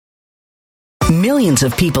Millions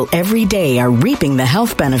of people every day are reaping the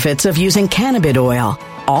health benefits of using cannabis oil,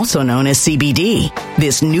 also known as CBD.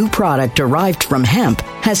 This new product derived from hemp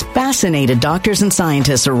has fascinated doctors and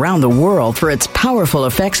scientists around the world for its powerful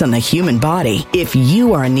effects on the human body. If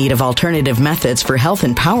you are in need of alternative methods for health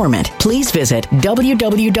empowerment, please visit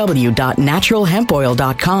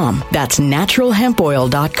www.naturalhempoil.com. That's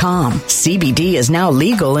naturalhempoil.com. CBD is now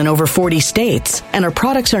legal in over 40 states, and our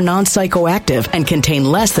products are non-psychoactive and contain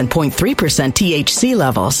less than 0.3% THC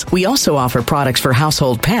levels. We also offer products for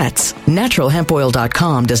household pets.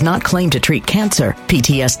 Naturalhempoil.com does not claim to treat cancer,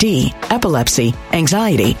 PTSD, epilepsy,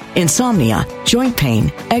 anxiety, insomnia, joint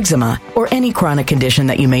pain, eczema, or any chronic condition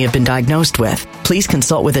that you may have been diagnosed with. Please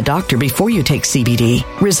consult with a doctor before you take CBD.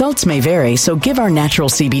 Results may vary, so give our natural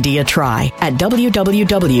CBD a try at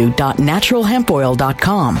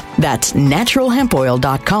www.naturalhempoil.com. That's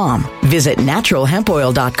naturalhempoil.com. Visit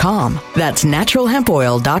naturalhempoil.com. That's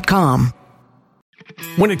naturalhempoil.com.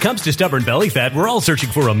 When it comes to stubborn belly fat, we're all searching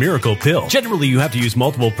for a miracle pill. Generally, you have to use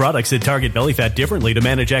multiple products that target belly fat differently to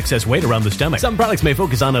manage excess weight around the stomach. Some products may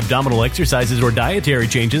focus on abdominal exercises or dietary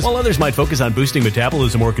changes, while others might focus on boosting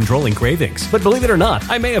metabolism or controlling cravings. But believe it or not,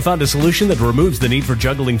 I may have found a solution that removes the need for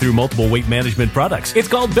juggling through multiple weight management products. It's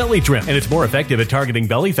called Belly Trim, and it's more effective at targeting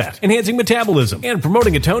belly fat, enhancing metabolism, and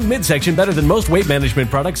promoting a toned midsection better than most weight management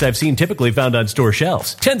products I've seen typically found on store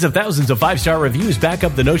shelves. Tens of thousands of 5-star reviews back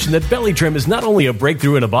up the notion that Belly Trim is not only a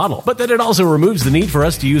breakthrough in a bottle, but that it also removes the need for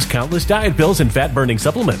us to use countless diet pills and fat-burning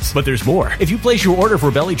supplements. But there's more. If you place your order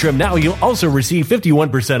for Belly Trim now, you'll also receive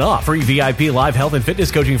 51% off, free VIP live health and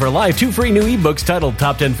fitness coaching for life, 2 free new ebooks titled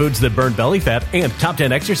Top 10 Foods That Burn Belly Fat and Top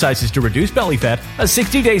 10 Exercises to Reduce Belly Fat, a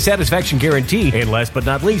 60-day satisfaction guarantee, and last but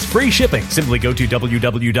not least, free shipping. Simply go to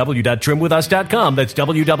www.trimwithus.com. That's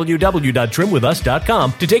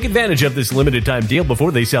www.trimwithus.com to take advantage of this limited time deal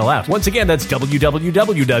before they sell out. Once again, that's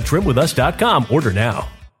www.trimwithus.com. Order now.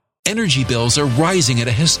 Energy bills are rising at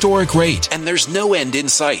a historic rate, and there's no end in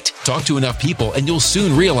sight. Talk to enough people, and you'll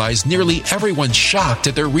soon realize nearly everyone's shocked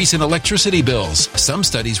at their recent electricity bills. Some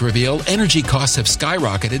studies reveal energy costs have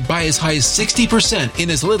skyrocketed by as high as 60%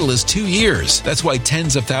 in as little as 2 years. That's why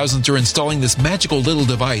tens of thousands are installing this magical little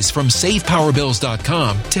device from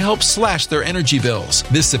SavePowerBills.com to help slash their energy bills.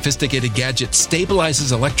 This sophisticated gadget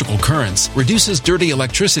stabilizes electrical currents, reduces dirty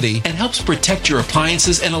electricity, and helps protect your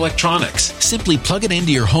appliances and electronics. Simply plug it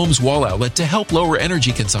into your home's wall outlet to help lower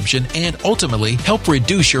energy consumption and ultimately help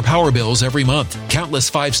reduce your power bills every month.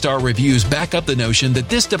 Countless 5-star reviews back up the notion that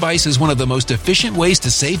this device is one of the most efficient ways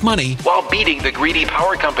to save money while beating the greedy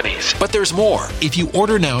power companies. But there's more. If you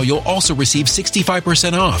order now, you'll also receive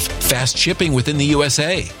 65% off, fast shipping within the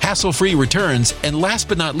USA, hassle-free returns, and last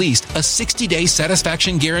but not least, a 60-day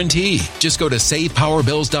satisfaction guarantee. Just go to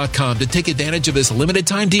SavePowerBills.com to take advantage of this limited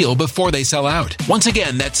time deal before they sell out. Once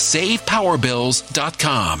again, that's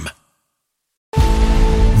SavePowerBills.com.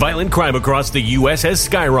 Violent crime across the U.S. has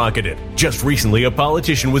skyrocketed. Just recently, a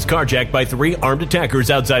politician was carjacked by 3 armed attackers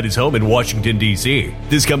outside his home in Washington, D.C.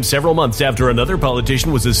 This comes several months after another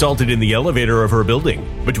politician was assaulted in the elevator of her building.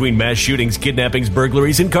 Between mass shootings, kidnappings,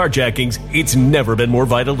 burglaries, and carjackings, it's never been more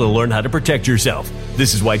vital to learn how to protect yourself.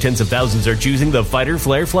 This is why tens of thousands are choosing the Fighter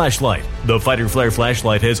Flare flashlight. The Fighter Flare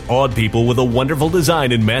flashlight has awed people with a wonderful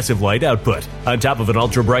design and massive light output. On top of an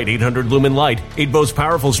ultra-bright 800-lumen light, it boasts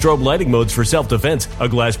powerful strobe lighting modes for self-defense, a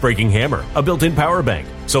glass-breaking hammer, a built-in power bank,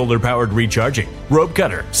 solar-powered recharging, rope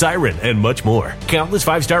cutter, siren, and much more. Countless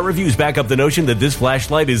 5-star reviews back up the notion that this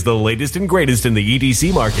flashlight is the latest and greatest in the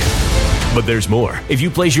EDC market. But there's more. If you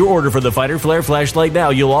place your order for the Fighter Flare flashlight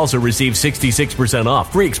now, you'll also receive 66%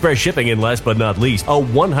 off, free express shipping, and last but not least, a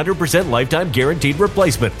 100% lifetime guaranteed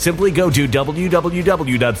replacement. Simply go to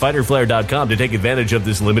www.fighterflare.com to take advantage of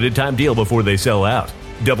this limited time deal before they sell out.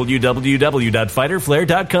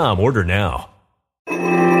 www.fighterflare.com. Order now.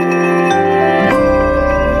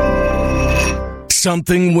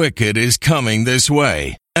 Something wicked is coming this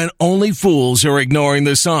way, and only fools are ignoring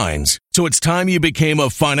the signs. So it's time you became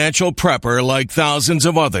a financial prepper like thousands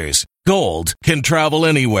of others. Gold can travel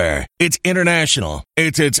anywhere. It's international.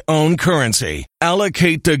 It's its own currency.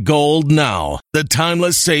 Allocate to gold now, the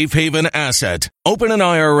timeless safe haven asset. Open an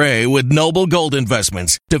IRA with Noble Gold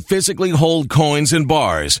Investments to physically hold coins and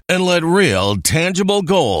bars and let real, tangible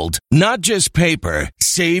gold, not just paper,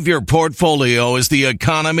 Save your portfolio as the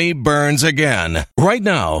economy burns again. Right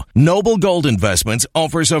now, Noble Gold Investments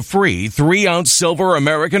offers a free 3-ounce silver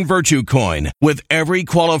American Virtue coin with every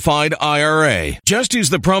qualified IRA. Just use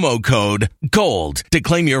the promo code GOLD to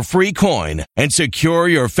claim your free coin and secure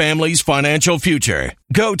your family's financial future.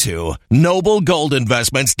 Go to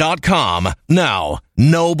noblegoldinvestments.com now.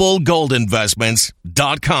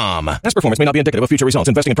 noblegoldinvestments.com. Past performance may not be indicative of future results.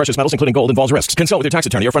 Investing in precious metals, including gold, involves risks. Consult with your tax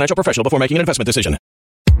attorney or financial professional before making an investment decision.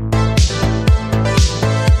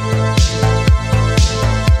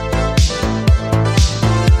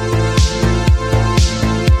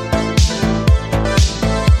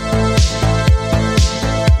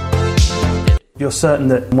 You're certain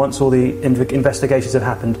that once all the investigations have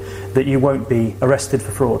happened, that you won't be arrested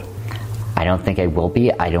for fraud? I don't think I will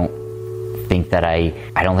be. I don't think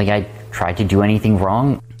I tried to do anything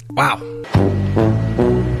wrong. Wow.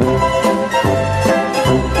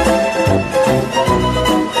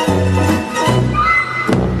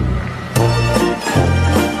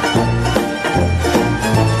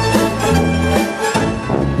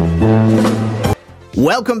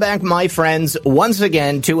 Welcome back, my friends, once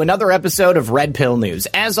again to another episode of Red Pill News.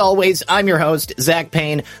 As always, I'm your host, Zach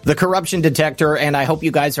Payne, the corruption detector, and I hope you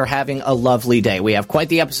guys are having a lovely day. We have quite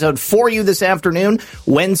the episode for you this afternoon,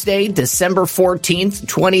 Wednesday, December 14th,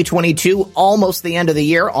 2022, almost the end of the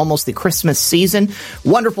year, almost the Christmas season.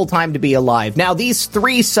 Wonderful time to be alive. Now, these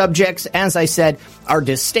three subjects, as I said, are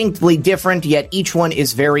distinctly different, yet each one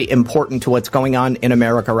is very important to what's going on in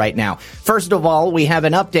America right now. First of all, we have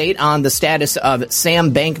an update on the status of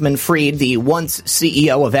Sam Bankman-Fried, the once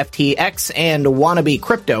CEO of FTX and wannabe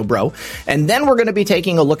crypto bro. And then we're going to be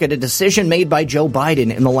taking a look at a decision made by Joe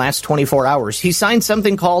Biden in the last 24 hours. He signed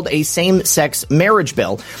something called a same-sex marriage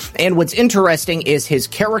bill. And what's interesting is his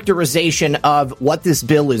characterization of what this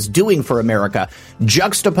bill is doing for America,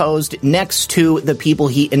 juxtaposed next to the people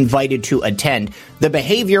he invited to attend. The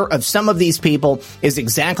behavior of some of these people is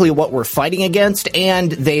exactly what we're fighting against,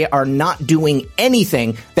 and they are not doing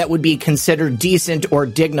anything that would be considered decent or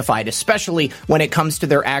dignified, especially when it comes to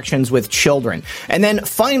their actions with children. And then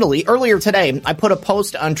finally, earlier today, I put a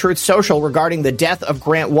post on Truth Social regarding the death of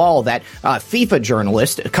Grant Wahl, that FIFA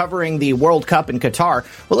journalist covering the World Cup in Qatar.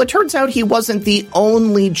 Well, it turns out he wasn't the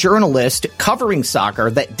only journalist covering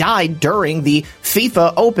soccer that died during the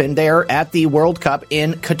FIFA Open there at the World Cup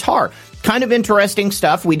in Qatar. Kind of interesting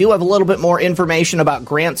stuff. We do have a little bit more information about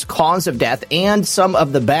Grant's cause of death and some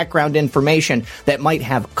of the background information that might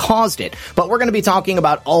have caused it. But we're going to be talking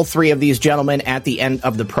about all three of these gentlemen at the end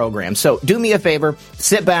of the program. So do me a favor,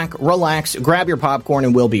 sit back, relax, grab your popcorn,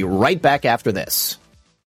 and we'll be right back after this.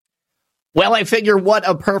 Well, I figure what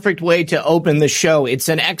a perfect way to open the show. It's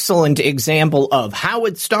an excellent example of how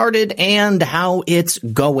it started and how it's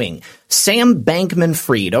going. Sam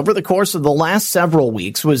Bankman-Fried, over the course of the last several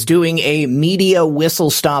weeks, was doing a media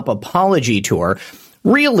whistle-stop apology tour,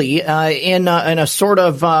 really in a sort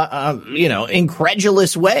of,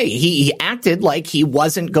 incredulous way. He acted like he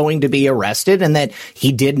wasn't going to be arrested and that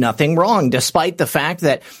he did nothing wrong, despite the fact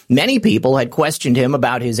that many people had questioned him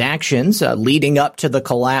about his actions leading up to the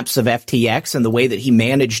collapse of FTX and the way that he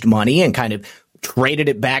managed money and kind of traded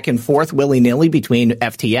it back and forth willy-nilly between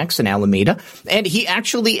FTX and Alameda. And he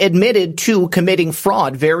actually admitted to committing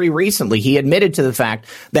fraud very recently. He admitted to the fact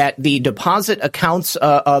that the deposit accounts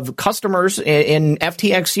of customers in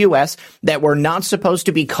FTX US that were not supposed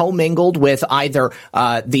to be commingled with either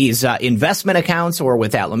these investment accounts or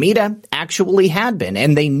with Alameda actually had been.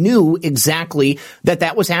 And they knew exactly that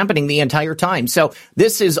that was happening the entire time. So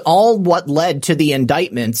this is all what led to the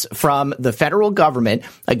indictments from the federal government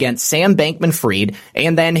against Sam Bankman-Fried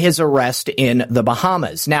and then his arrest in the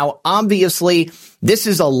Bahamas. Now, obviously, this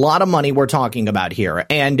is a lot of money we're talking about here.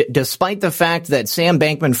 And despite the fact that Sam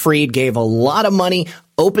Bankman-Fried gave a lot of money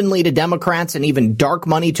openly to Democrats and even dark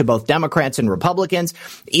money to both Democrats and Republicans,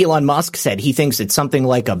 Elon Musk said he thinks it's something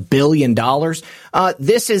like $1 billion.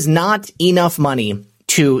 This is not enough money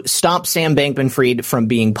to stop Sam Bankman-Fried from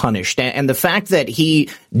being punished. And the fact that he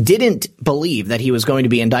didn't believe that he was going to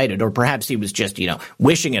be indicted, or perhaps he was just,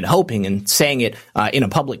 wishing and hoping and saying it in a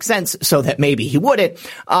public sense so that maybe he wouldn't,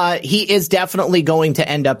 he is definitely going to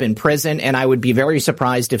end up in prison. And I would be very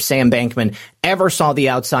surprised if Sam Bankman ever saw the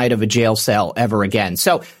outside of a jail cell ever again.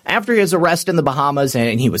 So after his arrest in the Bahamas,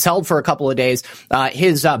 and he was held for a couple of days,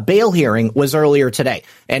 his bail hearing was earlier today.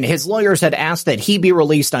 And his lawyers had asked that he be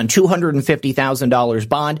released on $250,000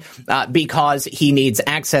 bond because he needs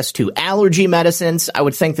access to allergy medicines. I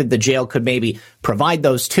would think that the jail could maybe provide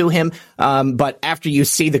those to him. But after you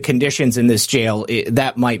see the conditions in this jail,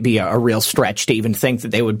 that might be a real stretch to even think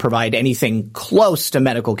that they would provide anything close to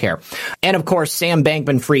medical care. And of course, Sam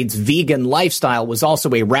Bankman-Fried's vegan lifestyle was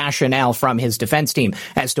also a rationale from his defense team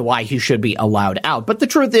as to why he should be allowed out. But the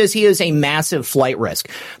truth is, he is a massive flight risk.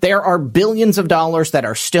 There are billions of dollars that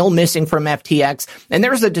are still missing from FTX, and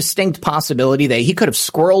there's a distinct possibility that he could have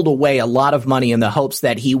squirreled away a lot of money in the hopes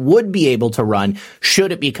that he would be able to run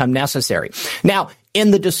should it become necessary. Now,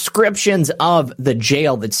 in the descriptions of the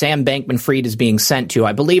jail that Sam Bankman-Fried is being sent to,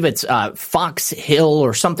 I believe it's Fox Hill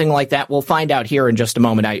or something like that. We'll find out here in just a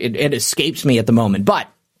moment. It escapes me at the moment, but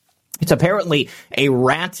it's apparently a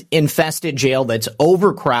rat-infested jail that's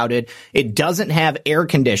overcrowded. It doesn't have air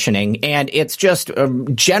conditioning, and it's just,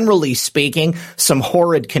 generally speaking, some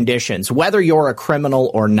horrid conditions, whether you're a criminal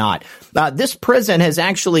or not. This prison has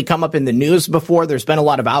actually come up in the news before. There's been a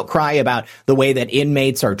lot of outcry about the way that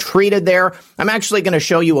inmates are treated there. I'm actually going to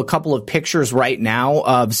show you a couple of pictures right now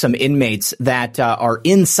of some inmates that are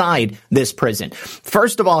inside this prison.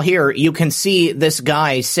 First of all, here you can see this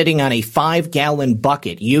guy sitting on a 5-gallon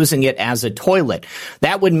bucket, using it as a toilet.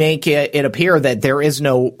 That would make it appear that there is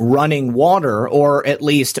no running water, or at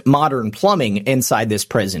least modern plumbing, inside this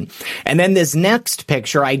prison. And then this next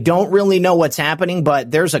picture, I don't really know what's happening, but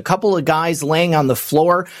there's a couple of guys laying on the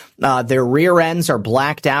floor. Their rear ends are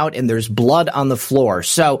blacked out, and there's blood on the floor.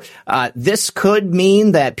 So this could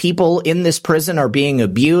mean that people in this prison are being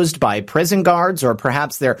abused by prison guards, or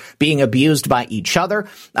perhaps they're being abused by each other.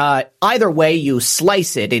 Either way you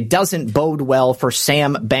slice it, it doesn't bode well for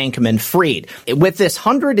Sam Bankman-Fried. With this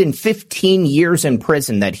 115 years in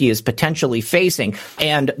prison that he is potentially facing,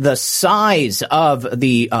 and the size of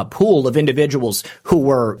the pool of individuals who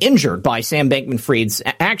were injured by Sam Bankman-Fried's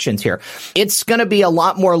actions here, it's going to be a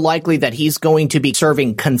lot more likely that he's going to be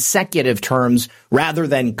serving consecutive terms rather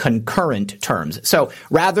than concurrent terms. So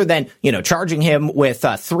rather than, charging him with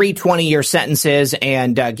 3 20-year sentences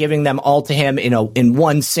and giving them all to him in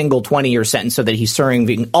one single 20-year sentence so that he's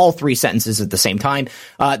serving all 3 sentences at the same time,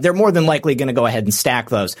 they're more than likely going to go ahead and stack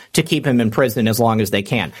those to keep him in prison as long as they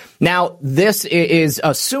can. Now, this is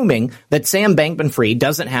assuming that Sam Bankman-Fried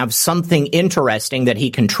doesn't have something interesting that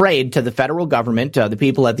he can trade to the federal government, the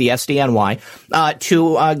people at the SDNY,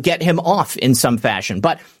 to get him off in some fashion.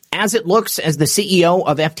 But as it looks, as the CEO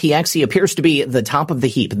of FTX, he appears to be the top of the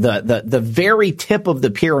heap, the very tip of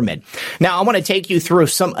the pyramid. Now, I want to take you through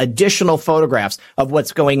some additional photographs of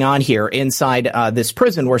what's going on here inside this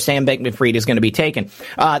prison where Sam Bankman-Fried is going to be taken.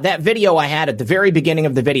 That video I had at the very beginning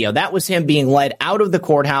of the video, that was him being led out of the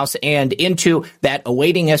courthouse and into that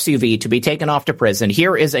awaiting SUV to be taken off to prison.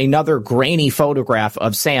 Here is another grainy photograph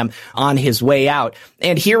of Sam on his way out.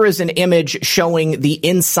 And here is an image showing the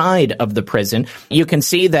inside of the prison. You can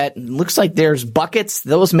see that looks like there's buckets.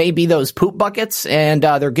 Those may be those poop buckets, and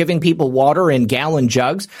they're giving people water in gallon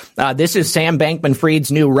jugs. This is Sam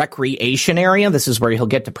Bankman-Fried's new recreation area. This is where he'll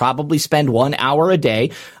get to probably spend 1 hour a day.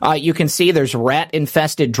 You can see there's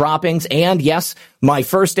rat-infested droppings, and yes, my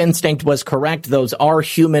first instinct was correct. Those are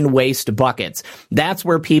human waste buckets. That's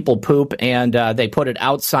where people poop, and they put it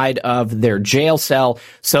outside of their jail cell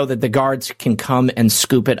so that the guards can come and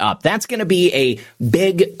scoop it up. That's going to be a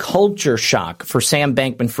big culture shock for Sam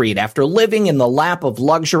Bankman-Fried. After living in the lap of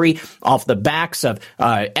luxury off the backs of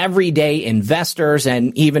everyday investors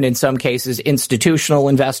and even in some cases institutional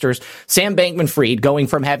investors, Sam Bankman-Fried going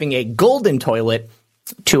from having a golden toilet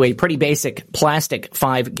to a pretty basic plastic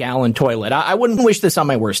 5-gallon toilet. I wouldn't wish this on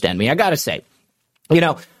my worst enemy, I gotta say.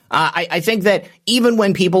 I think that even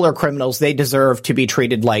when people are criminals, they deserve to be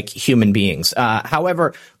treated like human beings.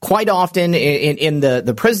 However, quite often in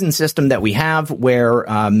the prison system that we have, where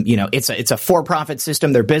it's a for-profit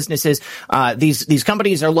system, they're businesses. These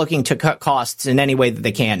companies are looking to cut costs in any way that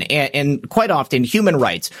they can, and quite often human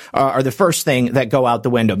rights are the first thing that go out the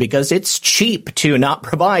window because it's cheap to not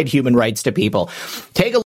provide human rights to people.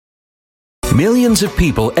 Take a Millions of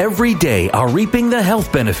people every day are reaping the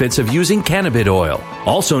health benefits of using cannabis oil,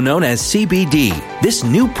 also known as CBD. This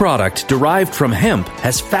new product derived from hemp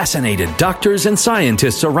has fascinated doctors and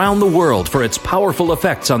scientists around the world for its powerful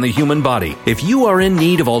effects on the human body. If you are in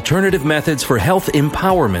need of alternative methods for health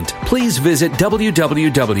empowerment, please visit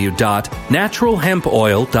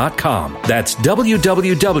www.naturalhempoil.com. That's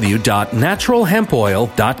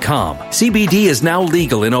www.naturalhempoil.com. CBD is now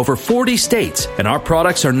legal in over 40 states, and our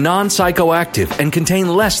products are non-psychoactive psychoactive and contain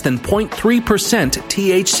less than 0.3%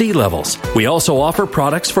 THC levels. We also offer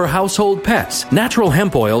products for household pets.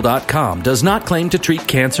 NaturalHempOil.com does not claim to treat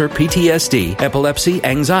cancer, PTSD, epilepsy,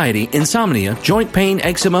 anxiety, insomnia, joint pain,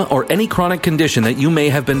 eczema, or any chronic condition that you may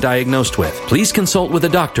have been diagnosed with. Please consult with a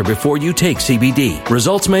doctor before you take CBD.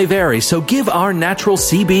 Results may vary, so give our natural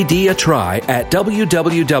CBD a try at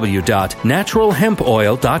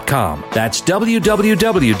www.naturalhempoil.com. That's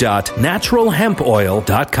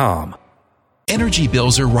www.naturalhempoil.com. Energy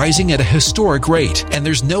bills are rising at a historic rate, and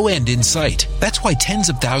there's no end in sight. That's why tens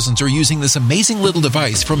of thousands are using this amazing little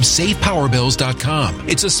device from SavePowerBills.com.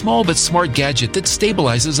 It's a small but smart gadget that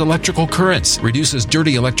stabilizes electrical currents, reduces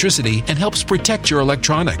dirty electricity, and helps protect your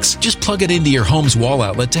electronics. Just plug it into your home's wall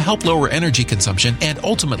outlet to help lower energy consumption and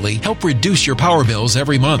ultimately help reduce your power bills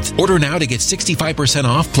every month. Order now to get 65%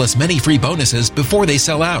 off plus many free bonuses before they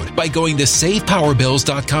sell out by going to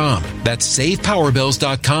SavePowerBills.com. That's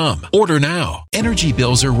SavePowerBills.com. Order now. Energy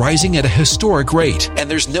bills are rising at a historic rate,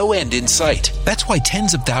 and there's no end in sight. That's why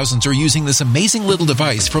tens of thousands are using this amazing little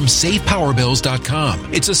device from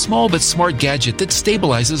SavePowerBills.com. It's a small but smart gadget that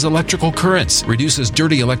stabilizes electrical currents, reduces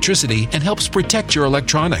dirty electricity, and helps protect your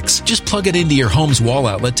electronics. Just plug it into your home's wall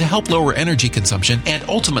outlet to help lower energy consumption and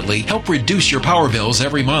ultimately help reduce your power bills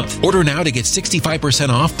every month. Order now to get 65%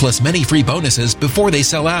 off plus many free bonuses before they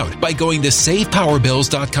sell out by going to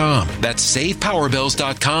SavePowerBills.com. That's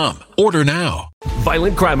SavePowerBills.com. Order now.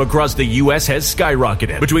 Violent crime across the U.S. has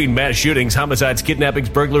skyrocketed. Between mass shootings, homicides, kidnappings,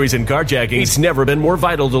 burglaries, and carjackings, it's never been more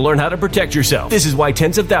vital to learn how to protect yourself. This is why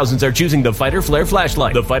tens of thousands are choosing the Fighter Flare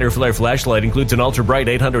flashlight. The Fighter Flare flashlight includes an ultra-bright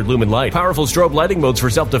 800 lumen light, powerful strobe lighting modes for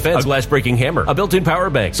self-defense, a glass-breaking hammer, a built-in power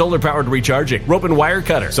bank, solar-powered recharging, rope and wire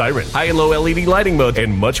cutter, siren, high and low LED lighting mode,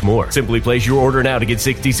 and much more. Simply place your order now to get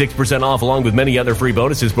 66% off along with many other free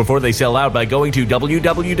bonuses before they sell out by going to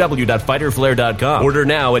www.fighterflare.com. Order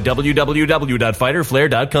now at www.fighterflare.com.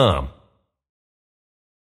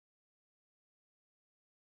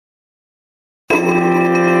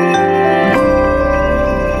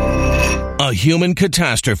 A human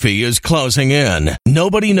catastrophe is closing in.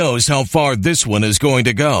 Nobody knows how far this one is going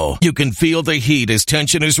to go. You can feel the heat as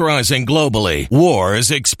tension is rising globally. War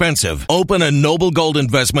is expensive. Open a Noble Gold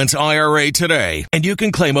Investments IRA today, and you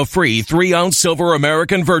can claim a free 3-ounce silver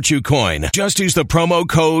American Virtue coin. Just use the promo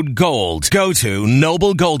code GOLD. Go to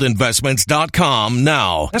noblegoldinvestments.com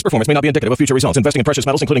now. Past performance may not be indicative of future results. Investing in precious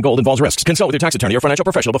metals, including gold, involves risks. Consult with your tax attorney or financial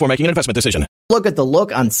professional before making an investment decision. Look at the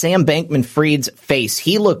look on Sam Bankman-Fried's face.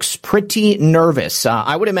 He looks pretty nervous.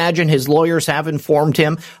 I would imagine his lawyers have informed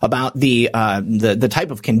him about the type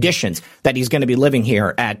of conditions that he's going to be living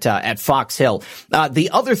here at Fox Hill. The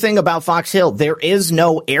other thing about Fox Hill, there is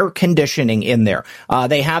no air conditioning in there.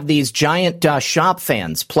 They have these giant shop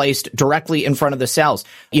fans placed directly in front of the cells.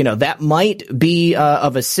 You know, that might be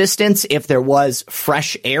of assistance if there was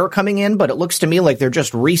fresh air coming in, but it looks to me like they're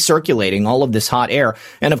just recirculating all of this hot air.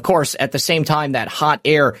 And of course, at the same time that hot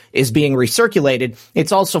air is being recirculated,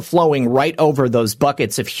 it's also flowing right over those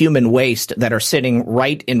buckets of human waste that are sitting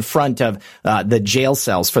right in front of the jail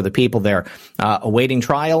cells for the people there awaiting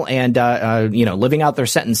trial and living out their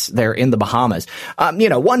sentence there in the Bahamas.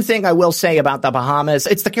 One thing I will say about the Bahamas,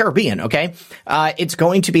 it's the Caribbean, okay? It's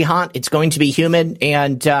going to be hot, it's going to be humid,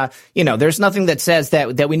 and there's nothing that says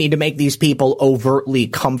that we need to make these people overtly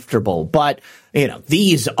comfortable, but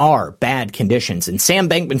these are bad conditions, and Sam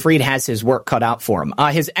Bankman-Fried has his work cut out for him.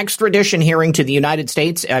 His extradition hearing to the United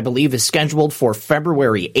States, I believe, is scheduled for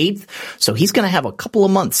February 8th, so he's going to have a couple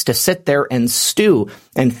of months to sit there and stew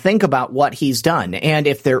and think about what he's done. And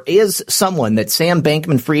if there is someone that Sam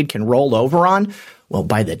Bankman-Fried can roll over on, well,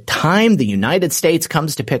 by the time the United States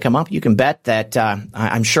comes to pick him up, you can bet that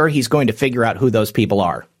I'm sure he's going to figure out who those people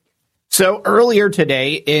are. So earlier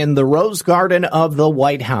today in the Rose Garden of the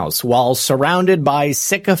White House, while surrounded by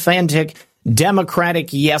sycophantic Democratic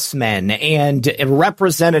yes men and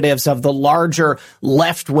representatives of the larger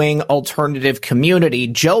left-wing alternative community,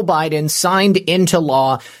 Joe Biden signed into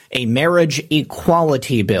law a marriage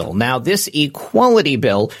equality bill. Now, this equality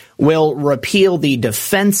bill will repeal the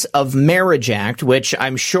Defense of Marriage Act, which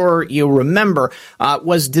I'm sure you remember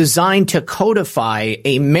was designed to codify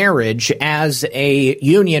a marriage as a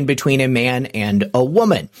union between a man and a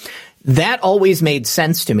woman. That always made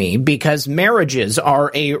sense to me because marriages are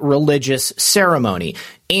a religious ceremony.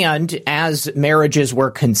 And as marriages were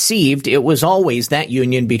conceived, it was always that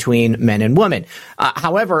union between men and women.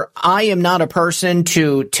 However, I am not a person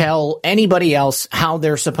to tell anybody else how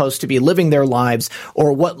they're supposed to be living their lives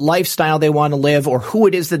or what lifestyle they want to live or who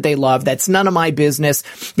it is that they love. That's none of my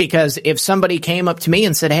business, because if somebody came up to me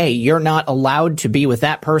and said, hey, you're not allowed to be with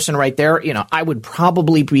that person right there, I would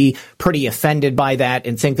probably be pretty offended by that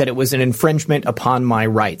and think that it was an infringement upon my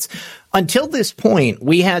rights. Until this point,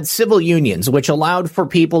 we had civil unions, which allowed for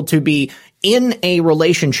people to be in a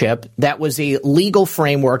relationship that was a legal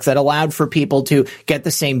framework that allowed for people to get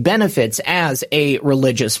the same benefits as a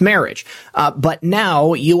religious marriage. But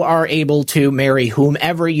now you are able to marry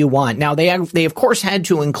whomever you want. Now, they of course had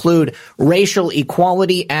to include racial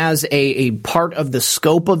equality as a part of the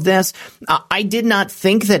scope of this. I did not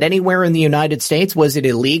think that anywhere in the United States was it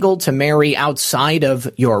illegal to marry outside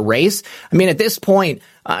of your race. I mean, at this point,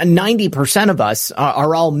 90% of us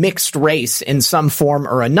are all mixed race in some form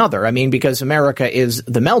or another. I mean, because America is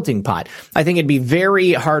the melting pot. I think it'd be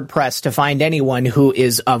very hard pressed to find anyone who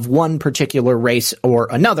is of one particular race or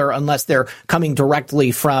another, unless they're coming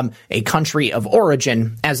directly from a country of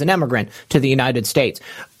origin as an immigrant to the United States.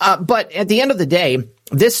 But at the end of the day,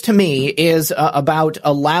 this to me is about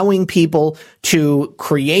allowing people to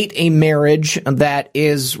create a marriage that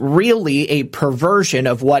is really a perversion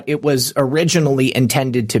of what it was originally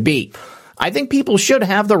intended to be. I think people should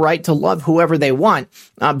have the right to love whoever they want,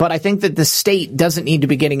 but I think that the state doesn't need to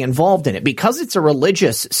be getting involved in it. Because it's a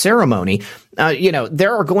religious ceremony,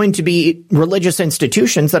 there are going to be religious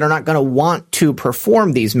institutions that are not going to want to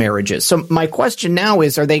perform these marriages. So my question now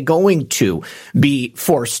is, are they going to be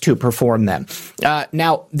forced to perform them?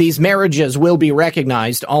 Now, these marriages will be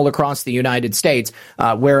recognized all across the United States,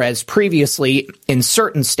 whereas previously in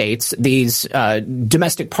certain states, these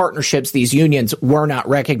domestic partnerships, these unions were not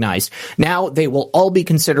recognized. Now they will all be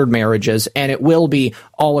considered marriages, and it will be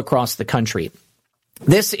all across the country.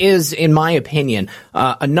 This is, in my opinion,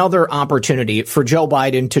 another opportunity for Joe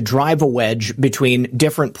Biden to drive a wedge between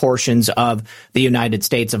different portions of the United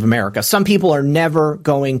States of America. Some people are never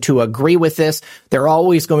going to agree with this. They're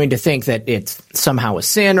always going to think that it's somehow a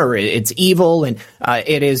sin or it's evil and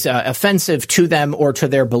it is offensive to them or to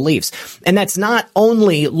their beliefs. And that's not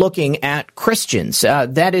only looking at Christians.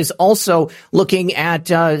 That is also looking at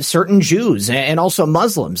certain Jews and also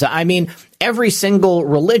Muslims. I mean, every single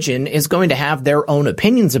religion is going to have their own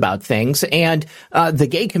opinions about things, and the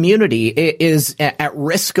gay community is at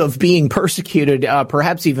risk of being persecuted,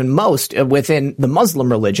 perhaps even most within the Muslim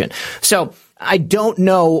religion. So I don't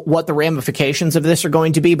know what the ramifications of this are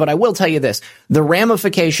going to be, but I will tell you this. The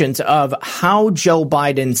ramifications of how Joe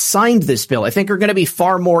Biden signed this bill, I think, are going to be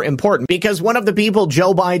far more important, because one of the people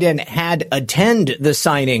Joe Biden had attend the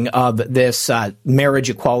signing of this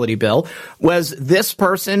marriage equality bill was this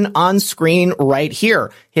person on screen right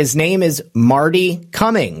here. His name is Marty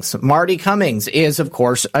Cummings. Marty Cummings is, of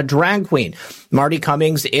course, a drag queen. Marty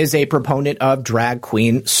Cummings is a proponent of Drag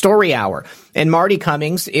Queen Story Hour. And Marty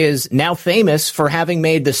Cummings is now famous for having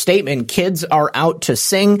made the statement, kids are out to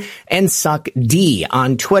sing and suck D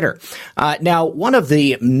on Twitter. Now, one of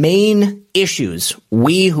the main issues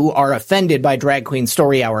we who are offended by Drag Queen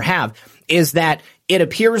Story Hour have is that it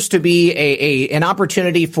appears to be an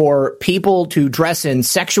opportunity for people to dress in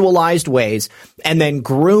sexualized ways and then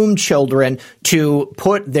groom children to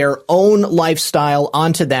put their own lifestyle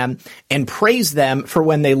onto them and praise them for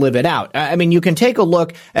when they live it out. I mean, you can take a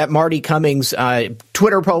look at Marty Cummings'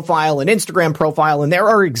 Twitter profile and Instagram profile, and there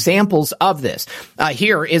are examples of this.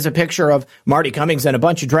 Here is a picture of Marty Cummings and a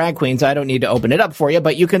bunch of drag queens. I don't need to open it up for you,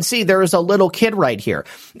 but you can see there is a little kid right here.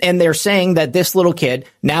 And they're saying that this little kid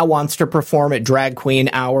now wants to perform at Drag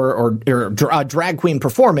Queen Hour or Drag Queen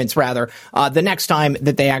Performance, rather, the next time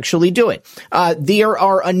that they actually do it. There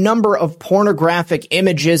are a number of pornographic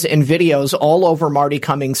images and videos all over Marty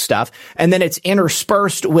Cummings' stuff, and then it's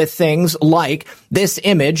interspersed with things like this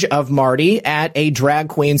image of Marty at a Drag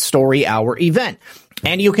Queen Story Hour event.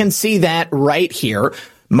 And you can see that right here.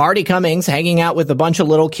 Marty Cummings hanging out with a bunch of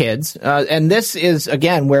little kids. And this is,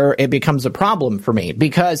 again, where it becomes a problem for me,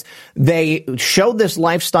 because they show this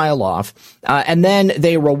lifestyle off, and then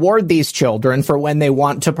they reward these children for when they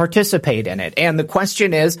want to participate in it. And the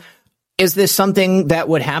question is this something that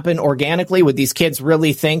would happen organically? Would these kids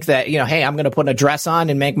really think that, hey, I'm going to put a dress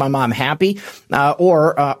on and make my mom happy?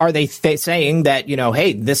 Or are they saying that,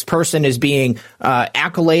 hey, this person is being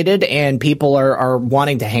accoladed and people are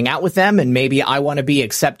wanting to hang out with them, and maybe I want to be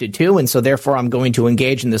accepted too, and so therefore I'm going to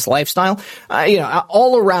engage in this lifestyle?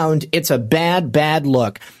 All around, it's a bad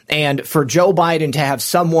look. And for Joe Biden to have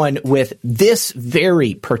someone with this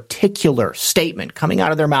very particular statement coming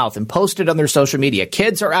out of their mouth and posted on their social media,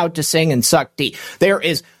 kids are out to sing sing and suck D. There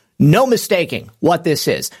is no mistaking what this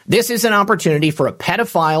is. This is an opportunity for a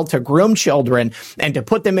pedophile to groom children and to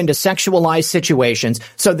put them into sexualized situations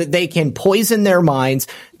so that they can poison their minds.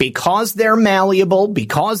 Because they're malleable,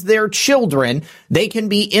 because they're children, they can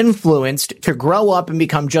be influenced to grow up and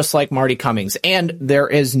become just like Marty Cummings. And there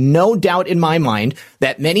is no doubt in my mind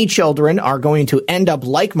that many children are going to end up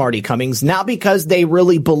like Marty Cummings, not because they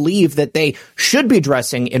really believe that they should be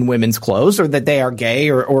dressing in women's clothes or that they are gay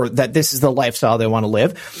or that this is the lifestyle they want to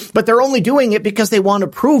live, but they're only doing it because they want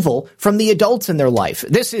approval from the adults in their life.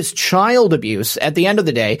 This is child abuse at the end of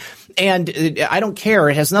the day. And I don't care.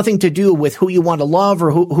 It has nothing to do with who you want to love or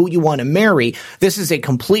who you want to marry. This is a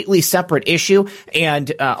completely separate issue.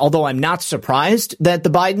 And although I'm not surprised that the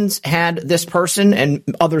Bidens had this person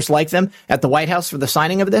and others like them at the White House for the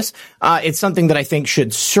signing of this, it's something that I think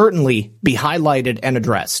should certainly be highlighted and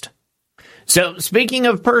addressed. So speaking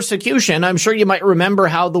of persecution, I'm sure you might remember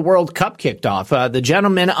how the World Cup kicked off. The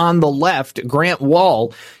gentleman on the left, Grant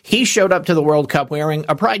Wall, he showed up to the World Cup wearing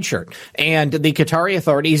a pride shirt, and the Qatari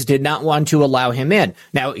authorities did not want to allow him in.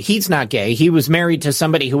 Now, he's not gay. He was married to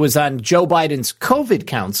somebody who was on Joe Biden's COVID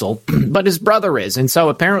council, but his brother is, and so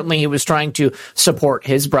apparently he was trying to support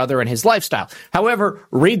his brother and his lifestyle. However,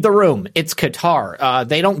 read the room. It's Qatar.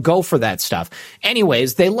 They don't go for that stuff.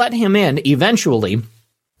 Anyways, they let him in eventually.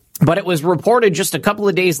 But it was reported just a couple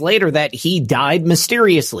of days later that he died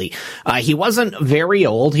mysteriously. He wasn't very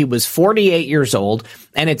old. He was 48 years old.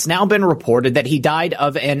 And it's now been reported that he died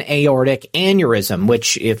of an aortic aneurysm,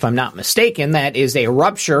 which, if I'm not mistaken, that is a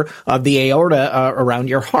rupture of the aorta around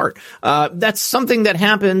your heart. That's something that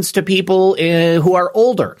happens to people who are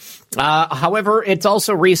older. However, it's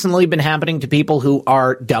also recently been happening to people who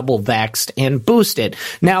are double vaxxed and boosted.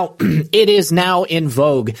 Now, it is now in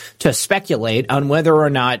vogue to speculate on whether or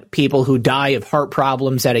not people who die of heart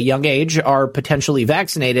problems at a young age are potentially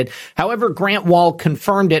vaccinated. However, Grant Wall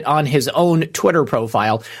confirmed it on his own Twitter profile.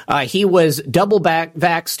 He was double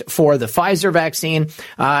vaxxed for the Pfizer vaccine.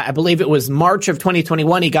 I believe it was March of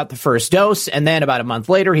 2021 he got the first dose, and then about a month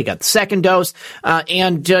later he got the second dose,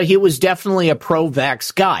 and he was definitely a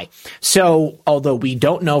pro-vax guy. So, although we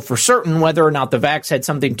don't know for certain whether or not the vax had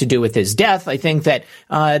something to do with his death, I think that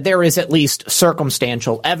there is at least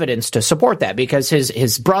circumstantial evidence to support that, because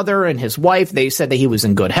his brother and his wife, they said that he was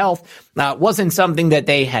in good health. Wasn't something that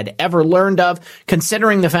they had ever learned of.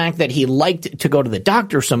 Considering the fact that he liked to go to the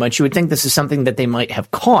doctor so much, you would think this is something that they might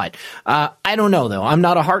have caught. I don't know, though. I'm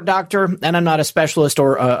not a heart doctor, and I'm not a specialist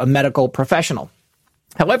or a medical professional.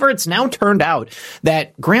 However, it's now turned out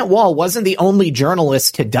that Grant Wall wasn't the only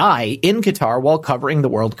journalist to die in Qatar while covering the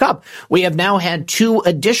World Cup. We have now had 2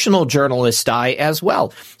 additional journalists die as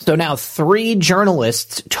well. So now 3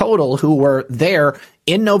 journalists total who were there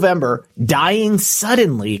in November, dying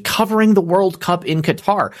suddenly, covering the World Cup in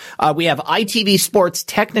Qatar. We have ITV Sports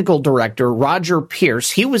technical director Roger Pierce.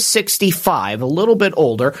 He was 65, a little bit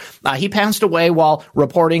older. He passed away while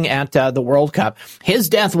reporting at the World Cup. His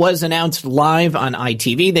death was announced live on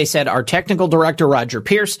ITV. They said our technical director Roger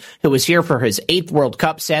Pierce, who was here for his 8th World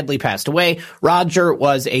Cup, sadly passed away. Roger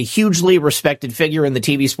was a hugely respected figure in the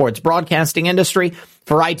TV sports broadcasting industry.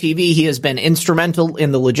 For ITV, he has been instrumental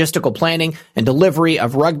in the logistical planning and delivery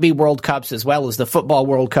of Rugby World Cups, as well as the Football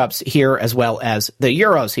World Cups here, as well as the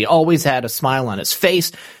Euros. He always had a smile on his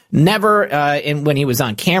face. Never, when he was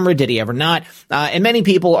on camera, did he ever not. And many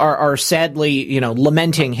people are sadly,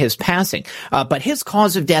 lamenting his passing. But his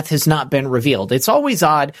cause of death has not been revealed. It's always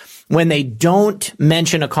odd when they don't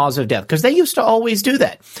mention a cause of death, because they used to always do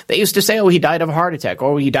that. They used to say, oh, he died of a heart attack.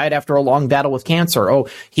 Oh, he died after a long battle with cancer. Oh,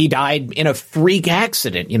 he died in a freak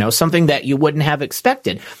accident, something that you wouldn't have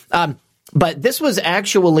expected. But this was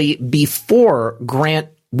actually before Grant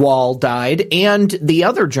Wall died and the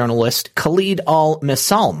other journalist, Khalid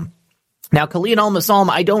al-Missalm. Now, Khalid al-Missalm,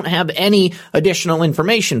 I don't have any additional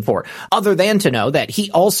information for, other than to know that he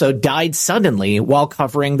also died suddenly while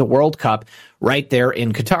covering the World Cup right there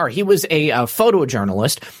in Qatar. He was a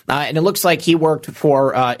photojournalist, and it looks like he worked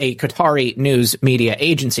for a Qatari news media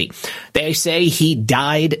agency. They say he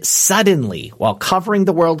died suddenly while covering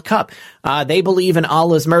the World Cup. They believe in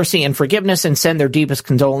Allah's mercy and forgiveness and send their deepest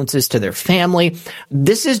condolences to their family.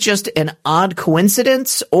 This is just an odd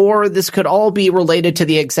coincidence, or this could all be related to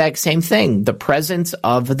the exact same thing, the presence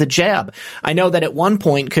of the jab. I know that at one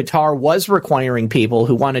point Qatar was requiring people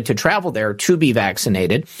who wanted to travel there to be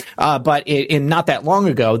vaccinated, but in not that long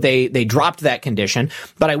ago, they dropped that condition.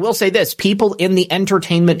 But I will say this, people in the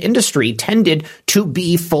entertainment industry tended to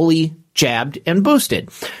be fully jabbed and boosted.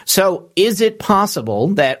 So is it possible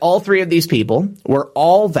that all three of these people were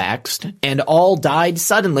all vaxxed and all died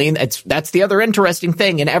suddenly? And that's the other interesting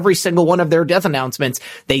thing. In every single one of their death announcements,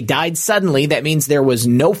 they died suddenly. That means there was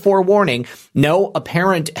no forewarning, no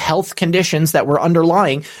apparent health conditions that were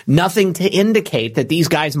underlying, nothing to indicate that these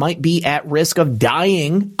guys might be at risk of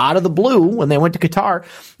dying out of the blue when they went to Qatar.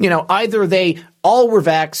 Either they all were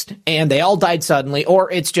vaxxed and they all died suddenly,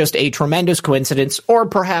 or it's just a tremendous coincidence, or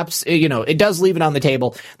perhaps, it does leave it on the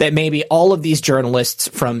table that maybe all of these journalists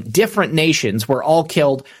from different nations were all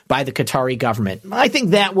killed by the Qatari government. I think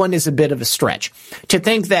that one is a bit of a stretch. To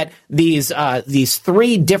think that these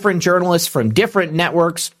three different journalists from different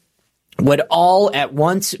networks would all at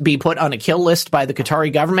once be put on a kill list by the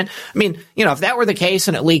Qatari government. I mean, if that were the case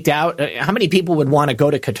and it leaked out, how many people would want to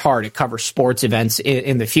go to Qatar to cover sports events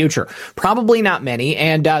in the future? Probably not many,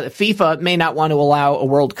 and FIFA may not want to allow a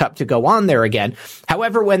World Cup to go on there again.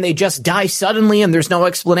 However, when they just die suddenly and there's no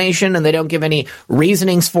explanation and they don't give any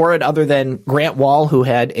reasonings for it other than Grant Wall, who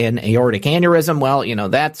had an aortic aneurysm, well,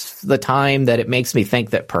 that's the time that it makes me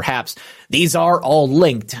think that perhaps these are all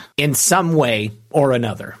linked in some way or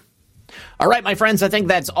another. All right, my friends, I think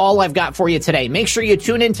that's all I've got for you today. Make sure you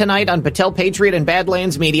tune in tonight on Patel Patriot and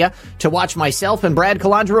Badlands Media to watch myself and Brad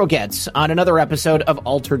Calandro Getz on another episode of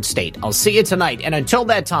Altered State. I'll see you tonight, and until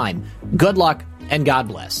that time, good luck and God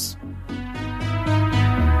bless.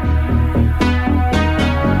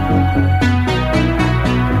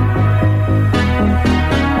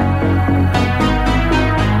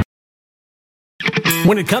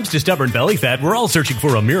 When it comes to stubborn belly fat, we're all searching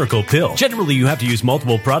for a miracle pill. Generally, you have to use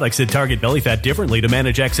multiple products that target belly fat differently to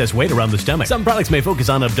manage excess weight around the stomach. Some products may focus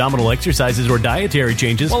on abdominal exercises or dietary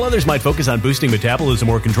changes, while others might focus on boosting metabolism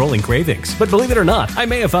or controlling cravings. But believe it or not, I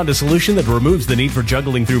may have found a solution that removes the need for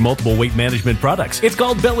juggling through multiple weight management products. It's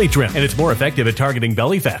called Belly Trim, and it's more effective at targeting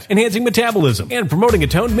belly fat, enhancing metabolism, and promoting a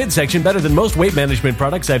toned midsection better than most weight management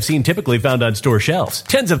products I've seen typically found on store shelves.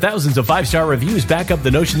 Tens of thousands of 5-star reviews back up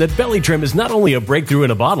the notion that Belly Trim is not only a breakthrough in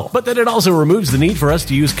a bottle, but that it also removes the need for us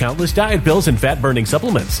to use countless diet pills and fat-burning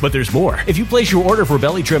supplements. But there's more. If you place your order for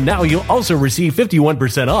Belly Trim now, you'll also receive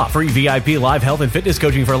 51% off, free VIP live health and fitness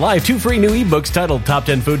coaching for life, 2 free new ebooks titled Top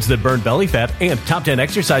 10 Foods That Burn Belly Fat and Top 10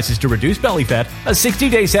 Exercises to Reduce Belly Fat, a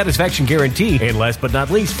 60-day satisfaction guarantee, and last but not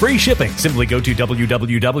least, free shipping. Simply go to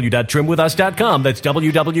www.trimwithus.com. That's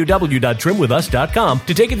www.trimwithus.com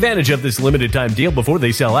to take advantage of this limited time deal before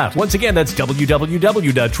they sell out. Once again, that's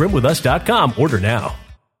www.trimwithus.com. Order now.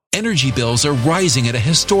 Energy bills are rising at a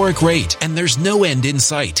historic rate, and there's no end in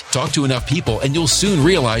sight. Talk to enough people, and you'll soon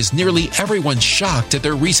realize nearly everyone's shocked at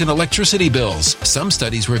their recent electricity bills. Some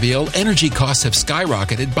studies reveal energy costs have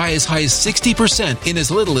skyrocketed by as high as 60% in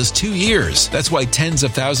as little as 2 years. That's why tens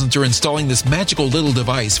of thousands are installing this magical little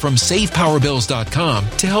device from SavePowerBills.com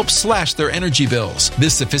to help slash their energy bills.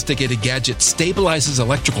 This sophisticated gadget stabilizes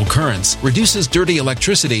electrical currents, reduces dirty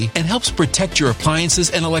electricity, and helps protect your appliances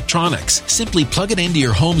and electronics. Simply plug it into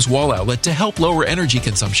your home's wall outlet to help lower energy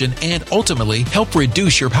consumption and ultimately help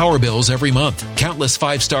reduce your power bills every month. Countless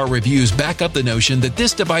 5-star reviews back up the notion that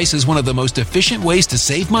this device is one of the most efficient ways to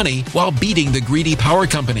save money while beating the greedy power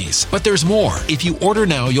companies. But there's more. If you order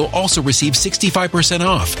now, you'll also receive 65%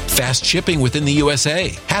 off, fast shipping within the USA,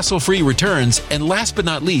 hassle-free returns, and last but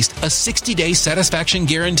not least, a 60-day satisfaction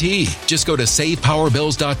guarantee. Just go to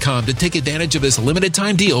SavePowerBills.com to take advantage of this limited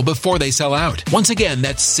time deal before they sell out. Once again,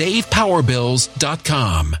 that's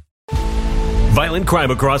SavePowerBills.com. Violent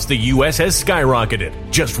crime across the U.S. has skyrocketed.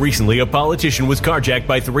 Just recently, a politician was carjacked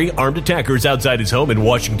by 3 armed attackers outside his home in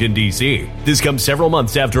Washington, D.C. This comes several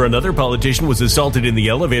months after another politician was assaulted in the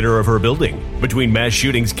elevator of her building. Between mass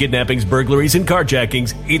shootings, kidnappings, burglaries, and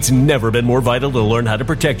carjackings, it's never been more vital to learn how to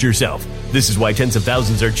protect yourself. This is why tens of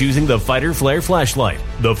thousands are choosing the Fighter Flare flashlight.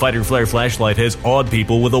 The Fighter Flare flashlight has awed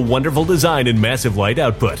people with a wonderful design and massive light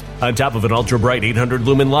output. On top of an ultra-bright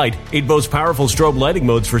 800-lumen light, it boasts powerful strobe lighting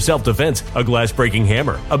modes for self-defense, a glass-breaking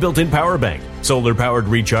hammer, a built-in power bank, solar-powered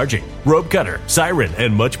recharging, rope cutter, siren,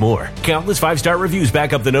 and much more. Countless 5-star reviews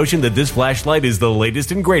back up the notion that this flashlight is the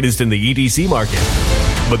latest and greatest in the EDC market.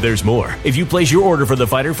 But there's more. If you place your order for the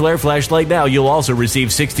Fighter Flare flashlight now, you'll also receive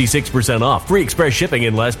 66% off, free express shipping,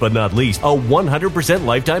 and last but not least, a 100%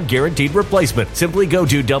 lifetime guaranteed replacement. Simply go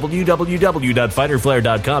to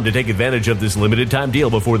www.fighterflare.com to take advantage of this limited time deal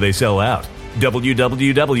before they sell out.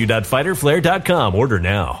 www.fighterflare.com. Order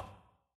now.